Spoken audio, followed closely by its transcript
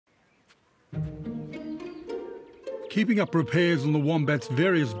Keeping up repairs on the wombat's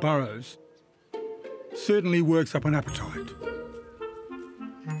various burrows certainly works up an appetite.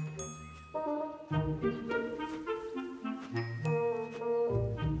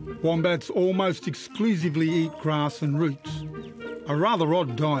 Wombats almost exclusively eat grass and roots, a rather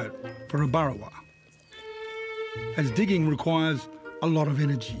odd diet for a burrower, as digging requires a lot of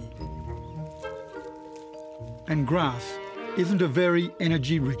energy. And grass isn't a very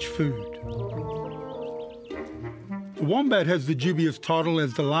energy-rich food. The wombat has the dubious title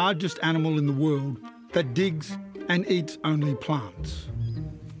as the largest animal in the world that digs and eats only plants.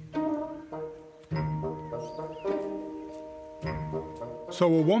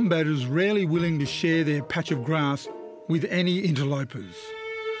 So a wombat is rarely willing to share their patch of grass with any interlopers.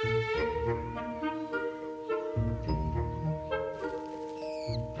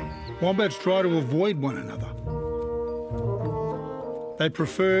 Wombats try to avoid one another. They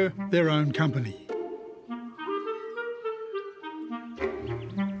prefer their own company.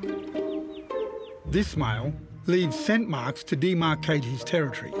 This male leaves scent marks to demarcate his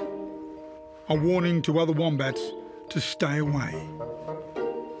territory, a warning to other wombats to stay away.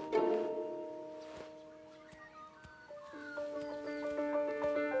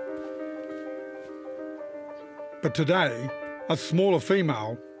 But today, a smaller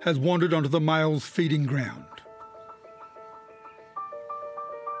female has wandered onto the male's feeding ground.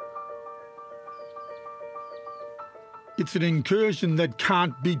 It's an incursion that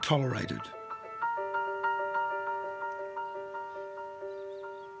can't be tolerated.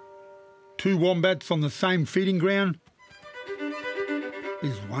 Two wombats on the same feeding ground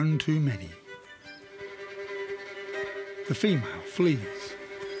is one too many. The female flees.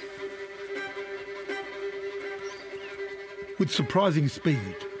 With surprising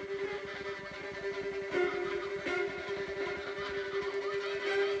speed.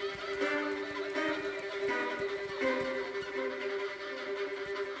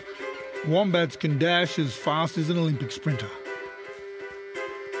 Wombats can dash as fast as an Olympic sprinter.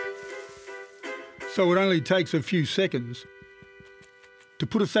 So it only takes a few seconds to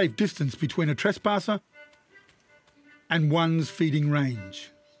put a safe distance between a trespasser and one's feeding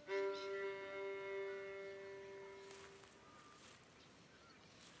range.